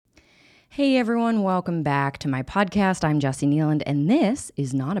Hey everyone, welcome back to my podcast. I'm Jessie Nealand, and this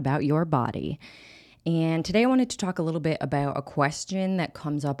is Not About Your Body. And today I wanted to talk a little bit about a question that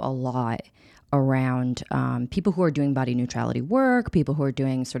comes up a lot around people who are doing body neutrality work, people who are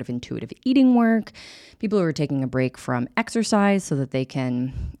doing sort of intuitive eating work, people who are taking a break from exercise so that they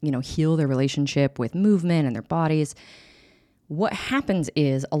can, heal their relationship with movement and their bodies. What happens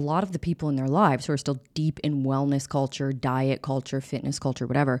is a lot of the people in their lives who are still deep in wellness culture, diet culture, fitness culture,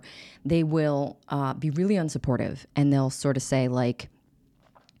 whatever, they will be really unsupportive, and they'll sort of say like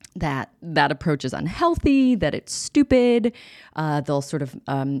that approach is unhealthy, that it's stupid. They'll sort of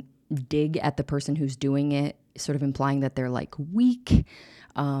dig at the person who's doing it, sort of implying that they're like weak.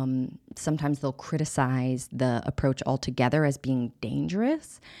 Sometimes they'll criticize the approach altogether as being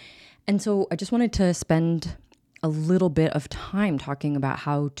dangerous. And so I just wanted to spend a little bit of time talking about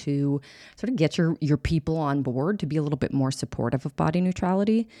how to sort of get your people on board to be a little bit more supportive of body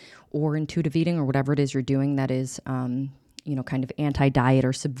neutrality or intuitive eating or whatever it is you're doing that is, kind of anti-diet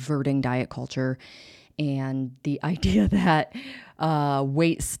or subverting diet culture. And the idea that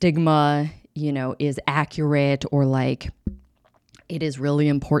weight stigma, is accurate, or like it is really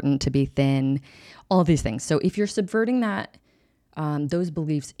important to be thin, all these things. So if you're subverting that, those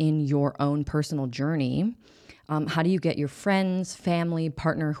beliefs in your own personal journey, how do you get your friends, family,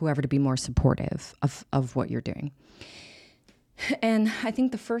 partner, whoever to be more supportive of what you're doing? And I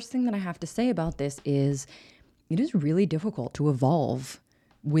think the first thing that I have to say about this is it is really difficult to evolve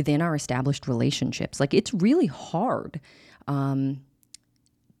within our established relationships. Like, it's really hard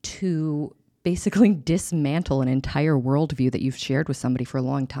to basically dismantle an entire worldview that you've shared with somebody for a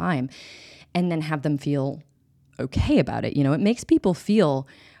long time and then have them feel okay about it. It makes people feel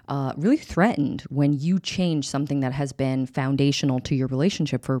really threatened when you change something that has been foundational to your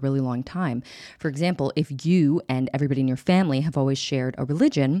relationship for a really long time. For example, if you and everybody in your family have always shared a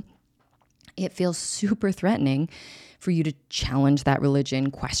religion, it feels super threatening for you to challenge that religion,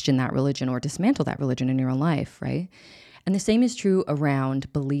 question that religion, or dismantle that religion in your own life, right? And the same is true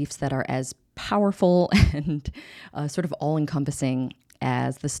around beliefs that are as powerful and sort of all-encompassing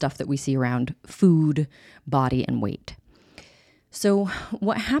as the stuff that we see around food, body, and weight. So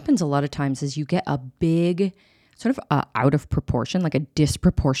what happens a lot of times is you get a big sort of out of proportion, like a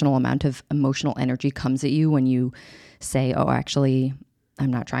disproportional amount of emotional energy comes at you when you say, oh, actually,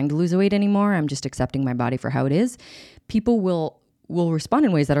 I'm not trying to lose weight anymore. I'm just accepting my body for how it is. People will respond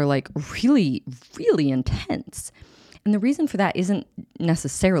in ways that are like really, really intense. And the reason for that isn't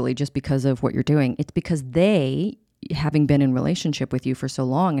necessarily just because of what you're doing. It's because they, having been in relationship with you for so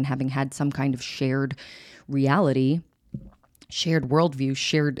long and having had some kind of shared reality, shared worldview,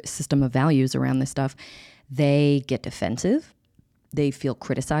 shared system of values around this stuff, they get defensive. They feel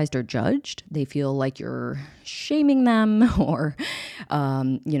criticized or judged. They feel like you're shaming them or,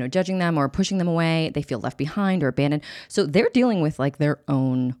 judging them or pushing them away. They feel left behind or abandoned. So they're dealing with like their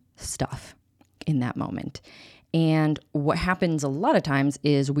own stuff in that moment. And what happens a lot of times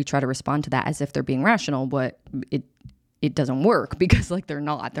is we try to respond to that as if they're being rational, but it doesn't work because like they're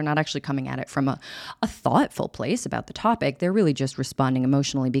not actually coming at it from a thoughtful place about the topic. They're really just responding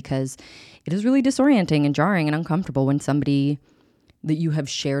emotionally because it is really disorienting and jarring and uncomfortable when somebody that you have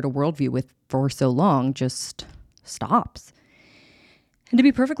shared a worldview with for so long just stops. And to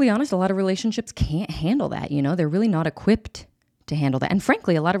be perfectly honest, a lot of relationships can't handle that. They're really not equipped to handle that. And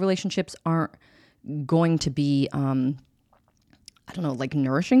frankly, a lot of relationships aren't going to be, like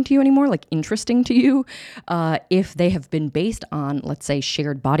nourishing to you anymore, like interesting to you, if they have been based on, let's say,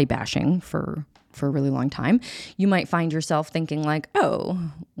 shared body bashing for a really long time. You might find yourself thinking like,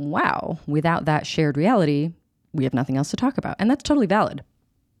 oh, wow, without that shared reality, we have nothing else to talk about. And that's totally valid.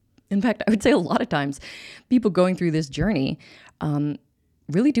 In fact, I would say a lot of times people going through this journey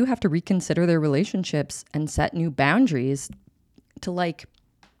really do have to reconsider their relationships and set new boundaries to like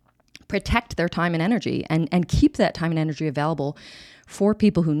protect their time and energy and keep that time and energy available for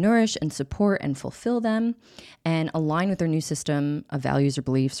people who nourish and support and fulfill them and align with their new system of values or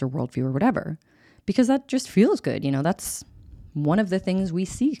beliefs or worldview or whatever. Because that just feels good. That's one of the things we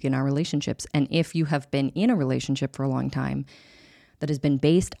seek in our relationships. And if you have been in a relationship for a long time that has been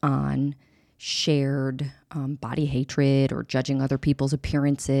based on shared body hatred or judging other people's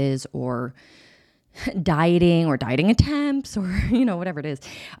appearances or dieting attempts or, whatever it is,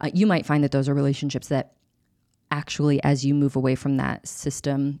 you might find that those are relationships that actually, as you move away from that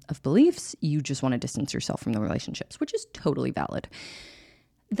system of beliefs, you just want to distance yourself from the relationships, which is totally valid.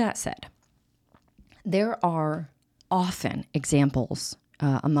 That said, there are often examples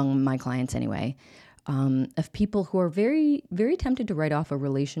among my clients anyway, of people who are very, very tempted to write off a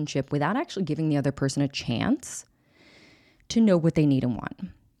relationship without actually giving the other person a chance to know what they need and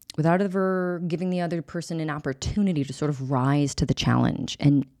want. without ever giving the other person an opportunity to sort of rise to the challenge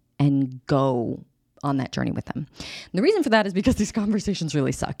and go on that journey with them. And the reason for that is because these conversations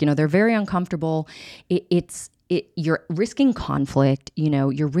really suck. They're very uncomfortable. You're risking conflict,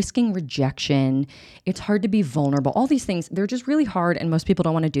 you're risking rejection. It's hard to be vulnerable. All these things, they're just really hard, and most people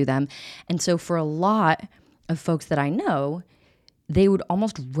don't want to do them. And so for a lot of folks that I know, they would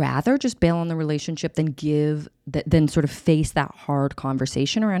almost rather just bail on the relationship than sort of face that hard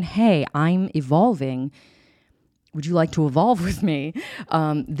conversation around, hey, I'm evolving. Would you like to evolve with me?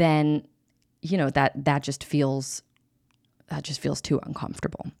 Then that just feels too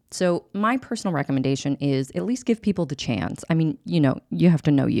uncomfortable. So my personal recommendation is at least give people the chance. I mean, you have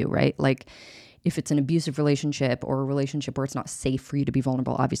to know you, right? Like if it's an abusive relationship or a relationship where it's not safe for you to be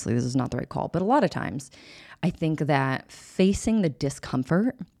vulnerable, obviously this is not the right call. But a lot of times I think that facing the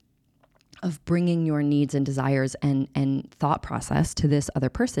discomfort of bringing your needs and desires and thought process to this other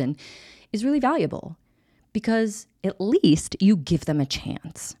person is really valuable, because at least you give them a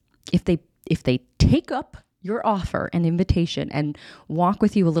chance. If they take up your offer and invitation and walk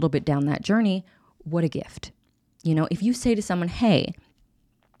with you a little bit down that journey, what a gift. If you say to someone, hey,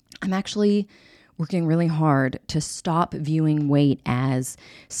 I'm actually working really hard to stop viewing weight as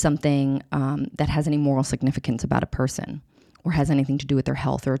something that has any moral significance about a person or has anything to do with their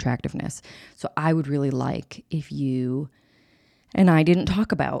health or attractiveness. So I would really like if you and I didn't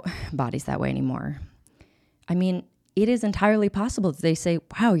talk about bodies that way anymore. I mean, it is entirely possible that they say,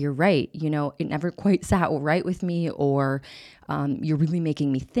 wow, you're right. It never quite sat right with me, or you're really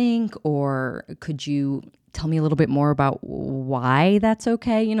making me think, or could you tell me a little bit more about why that's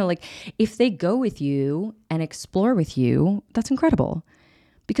okay? Like if they go with you and explore with you, that's incredible,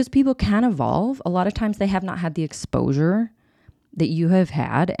 because people can evolve. A lot of times they have not had the exposure that you have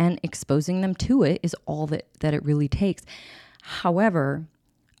had, and exposing them to it is all that it really takes. However,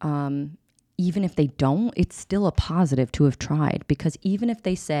 even if they don't, it's still a positive to have tried, because even if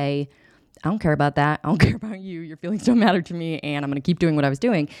they say, I don't care about that, I don't care about you, your feelings don't matter to me, and I'm going to keep doing what I was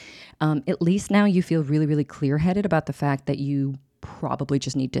doing, at least now you feel really, really clear-headed about the fact that you probably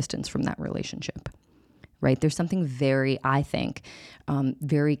just need distance from that relationship, right? There's something very, I think,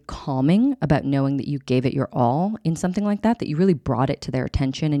 very calming about knowing that you gave it your all in something like that you really brought it to their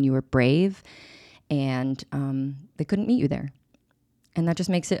attention and you were brave, and they couldn't meet you there. And that just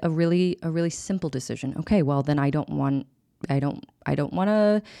makes it a really simple decision. Okay, well then I don't want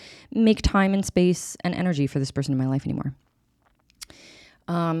to make time and space and energy for this person in my life anymore.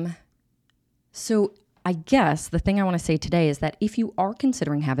 So I guess the thing I want to say today is that if you are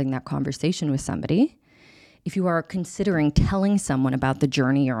considering having that conversation with somebody, if you are considering telling someone about the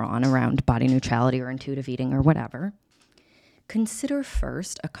journey you're on around body neutrality or intuitive eating or whatever, consider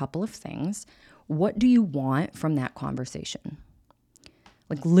first a couple of things. What do you want from that conversation?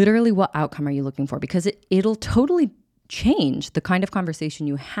 Like literally, what outcome are you looking for? Because it'll totally change the kind of conversation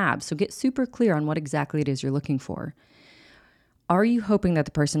you have. So get super clear on what exactly it is you're looking for. Are you hoping that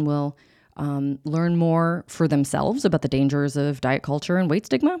the person will learn more for themselves about the dangers of diet culture and weight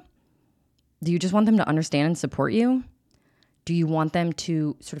stigma? Do you just want them to understand and support you? Do you want them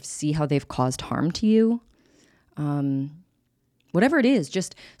to sort of see how they've caused harm to you? Whatever it is,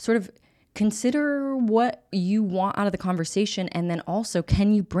 just sort of consider what you want out of the conversation, and then also,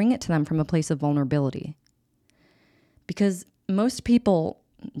 can you bring it to them from a place of vulnerability? Because most people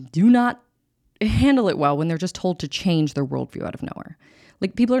do not handle it well when they're just told to change their worldview out of nowhere.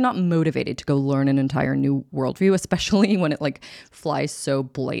 Like people are not motivated to go learn an entire new worldview, especially when it like flies so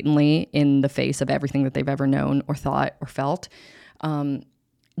blatantly in the face of everything that they've ever known or thought or felt,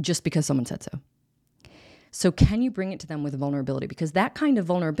 just because someone said so. So can you bring it to them with vulnerability? Because that kind of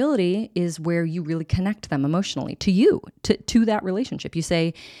vulnerability is where you really connect them emotionally to you, to that relationship. You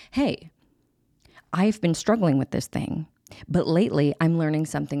say, hey, I've been struggling with this thing, but lately I'm learning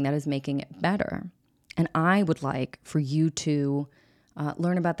something that is making it better. And I would like for you to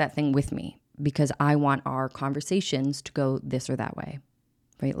learn about that thing with me, because I want our conversations to go this or that way,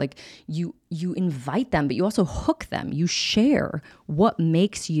 right? Like you invite them, but you also hook them. You share what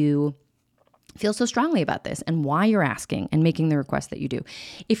makes you feel so strongly about this and why you're asking and making the request that you do.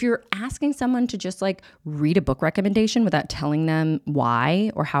 If you're asking someone to just like read a book recommendation without telling them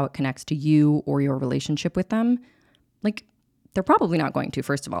why or how it connects to you or your relationship with them, like they're probably not going to,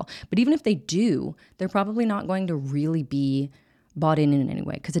 first of all. But even if they do, they're probably not going to really be bought in any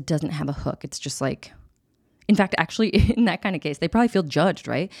way, because it doesn't have a hook. It's just like, in fact, actually, in that kind of case, they probably feel judged,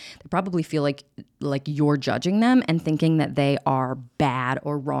 right? They probably feel like you're judging them and thinking that they are bad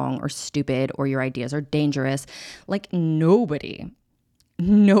or wrong or stupid or your ideas are dangerous. Like nobody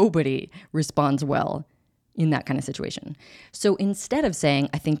responds well, in that kind of situation. So instead of saying,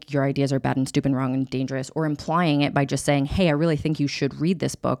 I think your ideas are bad and stupid and wrong and dangerous, or implying it by just saying, hey, I really think you should read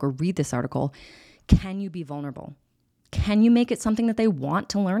this book or read this article, can you be vulnerable? Can you make it something that they want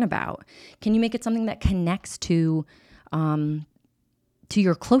to learn about? Can you make it something that connects to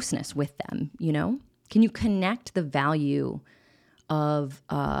your closeness with them, you know? Can you connect the value of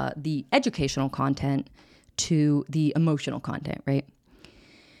the educational content to the emotional content, right?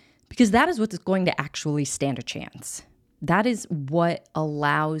 Because that is what's going to actually stand a chance. That is what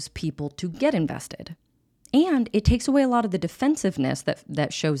allows people to get invested. And it takes away a lot of the defensiveness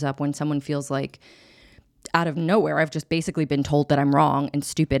that shows up when someone feels like, out of nowhere, I've just basically been told that I'm wrong and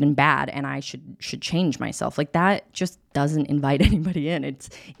stupid and bad and I should change myself. Like, that just doesn't invite anybody in.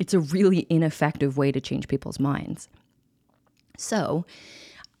 It's a really ineffective way to change people's minds. So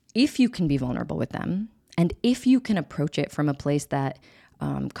if you can be vulnerable with them, and if you can approach it from a place that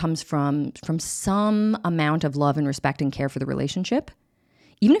comes from some amount of love and respect and care for the relationship,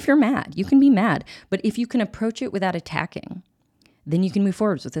 even if you're mad, you can be mad, but if you can approach it without attacking, then you can move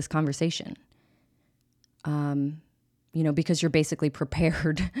forward with this conversation. Because you're basically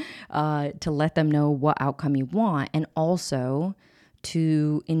prepared to let them know what outcome you want, and also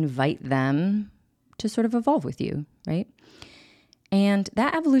to invite them to sort of evolve with you, right? And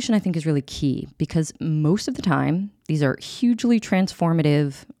that evolution, I think, is really key, because most of the time, these are hugely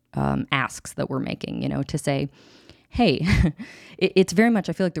transformative asks that we're making, to say, hey, it's very much,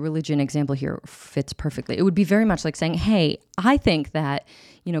 I feel like the religion example here fits perfectly. It would be very much like saying, hey, I think that,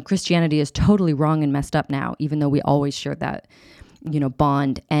 Christianity is totally wrong and messed up now, even though we always share that,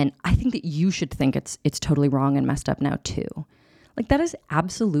 bond. And I think that you should think it's totally wrong and messed up now too. Like, that is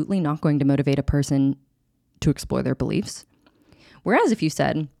absolutely not going to motivate a person to explore their beliefs. Whereas if you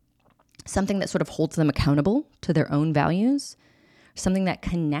said something that sort of holds them accountable to their own values, something that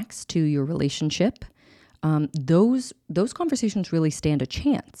connects to your relationship, those conversations really stand a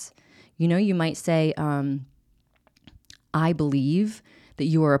chance. You might say, I believe that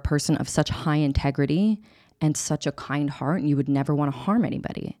you are a person of such high integrity and such a kind heart, and you would never want to harm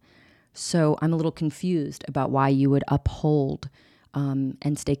anybody. So I'm a little confused about why you would uphold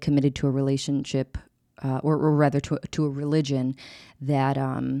and stay committed to a relationship, or rather to a religion that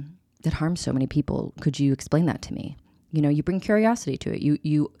harms so many people. Could you explain that to me? You bring curiosity to it.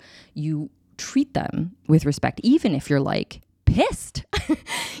 You treat them with respect, even if you're like pissed.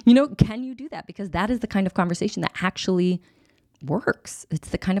 Can you do that? Because that is the kind of conversation that actually works. It's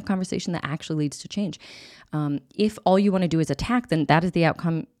the kind of conversation that actually leads to change. If all you want to do is attack, then that is the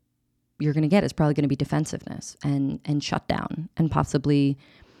outcome you're going to get. Is probably going to be defensiveness and shutdown, and possibly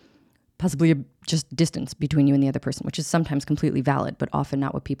just distance between you and the other person, which is sometimes completely valid, but often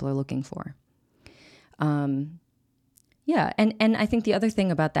not what people are looking for. Yeah. And I think the other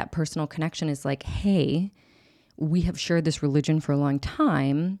thing about that personal connection is like, hey, we have shared this religion for a long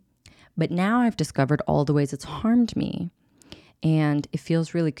time, but now I've discovered all the ways it's harmed me. And it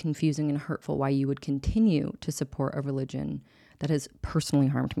feels really confusing and hurtful why you would continue to support a religion that has personally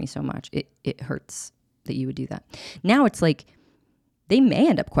harmed me so much. It hurts that you would do that. Now it's like, they may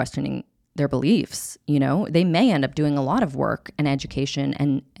end up questioning their beliefs, they may end up doing a lot of work and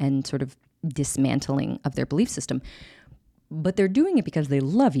education and sort of dismantling of their belief system. But they're doing it because they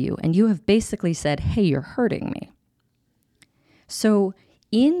love you, and you have basically said, hey, you're hurting me. So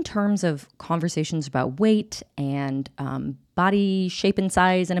in terms of conversations about weight and body shape and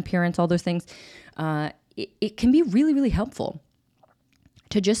size and appearance, all those things, it can be really, really helpful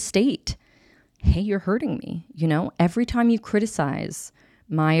to just state, hey, you're hurting me. Every time you criticize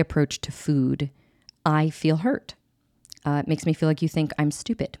my approach to food, I feel hurt. It makes me feel like you think I'm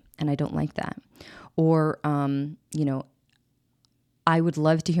stupid, and I don't like that. Or, I would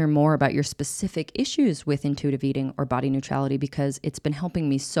love to hear more about your specific issues with intuitive eating or body neutrality, because it's been helping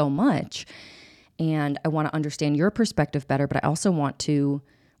me so much. And I want to understand your perspective better, but I also want to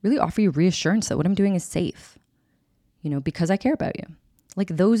really offer you reassurance that what I'm doing is safe, because I care about you. Like,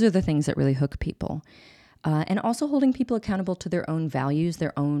 those are the things that really hook people. And also holding people accountable to their own values,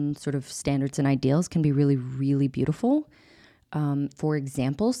 their own sort of standards and ideals can be really, really beautiful. For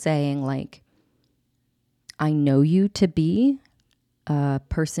example, saying like, I know you to be a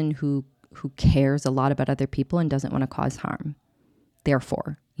person who cares a lot about other people and doesn't want to cause harm.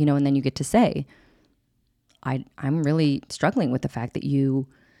 Therefore, and then you get to say, I'm really struggling with the fact that you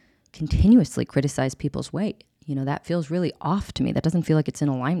continuously criticize people's weight. That feels really off to me. That doesn't feel like it's in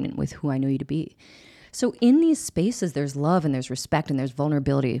alignment with who I know you to be. So in these spaces, there's love and there's respect and there's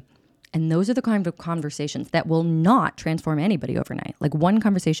vulnerability. And those are the kind of conversations that will not transform anybody overnight. Like, one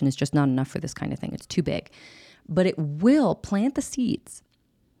conversation is just not enough for this kind of thing. It's too big. But it will plant the seeds.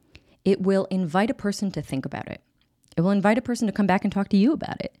 It will invite a person to think about it. It will invite a person to come back and talk to you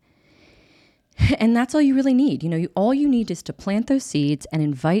about it. And that's all you really need. All you need is to plant those seeds and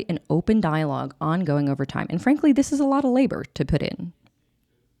invite an open dialogue ongoing over time. And frankly, this is a lot of labor to put in.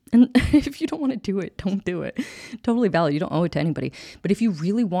 And if you don't want to do it, don't do it. Totally valid. You don't owe it to anybody. But if you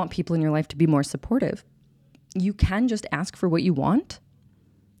really want people in your life to be more supportive, you can just ask for what you want.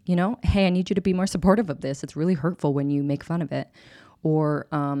 Hey, I need you to be more supportive of this. It's really hurtful when you make fun of it. Or,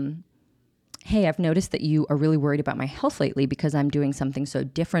 hey, I've noticed that you are really worried about my health lately because I'm doing something so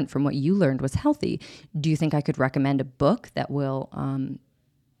different from what you learned was healthy. Do you think I could recommend a book that will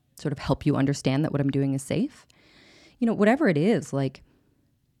sort of help you understand that what I'm doing is safe? Whatever it is, like,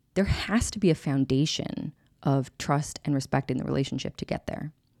 there has to be a foundation of trust and respect in the relationship to get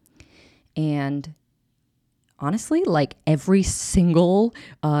there. And honestly, like, every single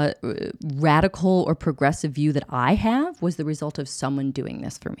radical or progressive view that I have was the result of someone doing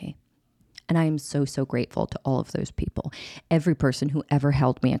this for me. And I am so, so grateful to all of those people. Every person who ever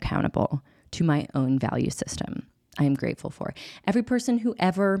held me accountable to my own value system, I am grateful for. Every person who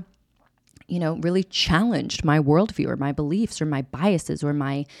ever, really challenged my worldview or my beliefs or my biases or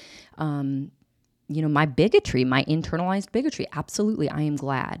my, my bigotry, my internalized bigotry. Absolutely, I am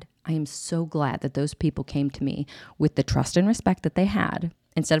glad. I am so glad that those people came to me with the trust and respect that they had,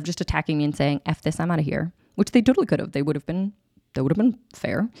 instead of just attacking me and saying, F this, I'm out of here, which they totally could have. That would have been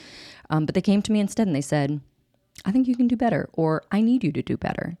fair. But they came to me instead and they said, I think you can do better, or I need you to do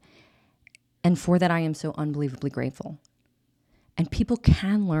better. And for that, I am so unbelievably grateful. And people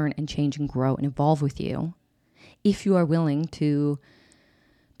can learn and change and grow and evolve with you if you are willing to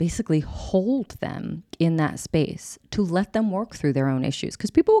basically hold them in that space, to let them work through their own issues.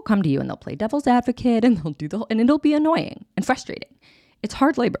 Because people will come to you and they'll play devil's advocate and they'll do and it'll be annoying and frustrating. It's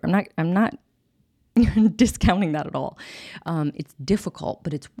hard labor. I'm not discounting that at all. It's difficult,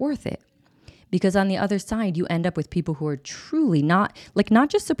 but it's worth it. Because on the other side, you end up with people who are truly not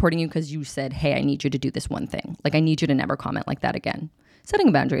just supporting you because you said, hey, I need you to do this one thing. Like, I need you to never comment like that again. Setting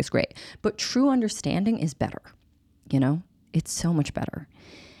a boundary is great, but true understanding is better. It's so much better.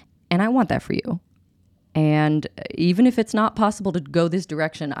 And I want that for you. And even if it's not possible to go this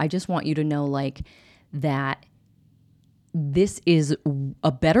direction, I just want you to know, like, that this is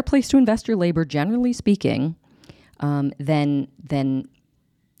a better place to invest your labor, generally speaking, than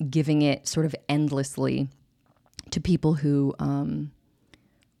giving it sort of endlessly to people who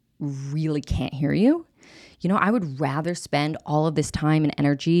really can't hear you. I would rather spend all of this time and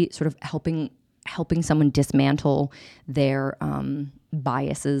energy sort of helping someone dismantle their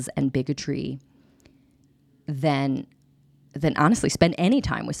biases and bigotry than honestly spend any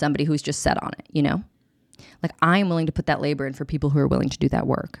time with somebody who's just set on it, Like, I am willing to put that labor in for people who are willing to do that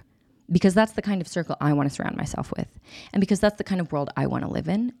work, because that's the kind of circle I want to surround myself with, and because that's the kind of world I want to live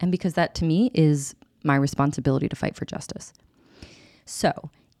in, and because that, to me, is my responsibility to fight for justice.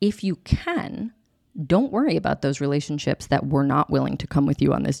 So if you can, don't worry about those relationships that were not willing to come with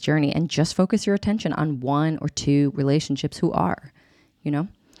you on this journey, and just focus your attention on one or two relationships who are,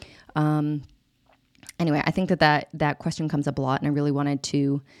 Anyway, I think that question comes up a lot, and I really wanted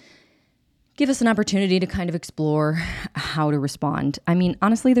to give us an opportunity to kind of explore how to respond. I mean,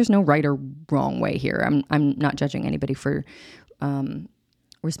 honestly, there's no right or wrong way here. I'm not judging anybody for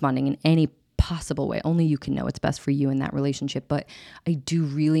responding in any possible way. Only you can know what's best for you in that relationship. But I do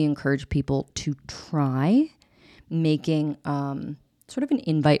really encourage people to try making sort of an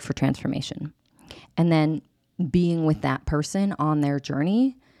invite for transformation, and then being with that person on their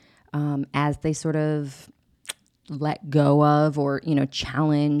journey as they sort of let go of, or,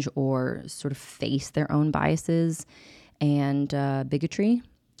 challenge or sort of face their own biases and bigotry,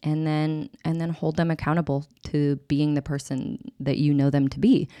 and then hold them accountable to being the person that you know them to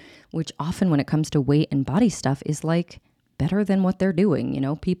be, which often, when it comes to weight and body stuff, is like better than what they're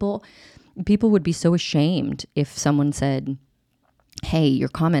doing. People would be so ashamed if someone said, hey, your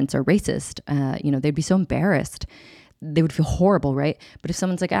comments are racist. They'd be so embarrassed. They would feel horrible, right? But if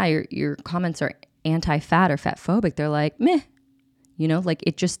someone's like, your comments are anti-fat or fat phobic, they're like, meh, like,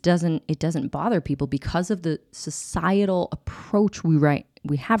 it doesn't bother people because of the societal approach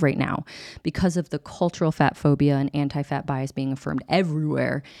we have right now, because of the cultural fat phobia and anti-fat bias being affirmed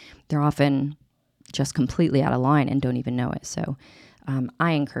everywhere. They're often just completely out of line and don't even know it. So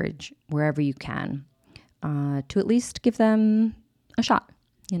I encourage, wherever you can, to at least give them a shot,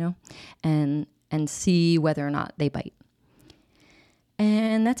 and see whether or not they bite.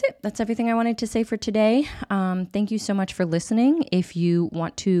 And that's it. That's everything I wanted to say for today. Thank you so much for listening. If you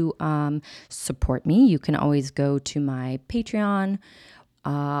want to support me, you can always go to my Patreon.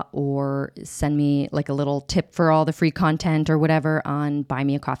 or send me like a little tip for all the free content or whatever on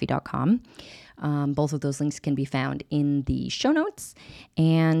buymeacoffee.com. Both of those links can be found in the show notes.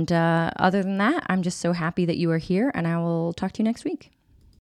 And other than that, I'm just so happy that you are here, and I will talk to you next week.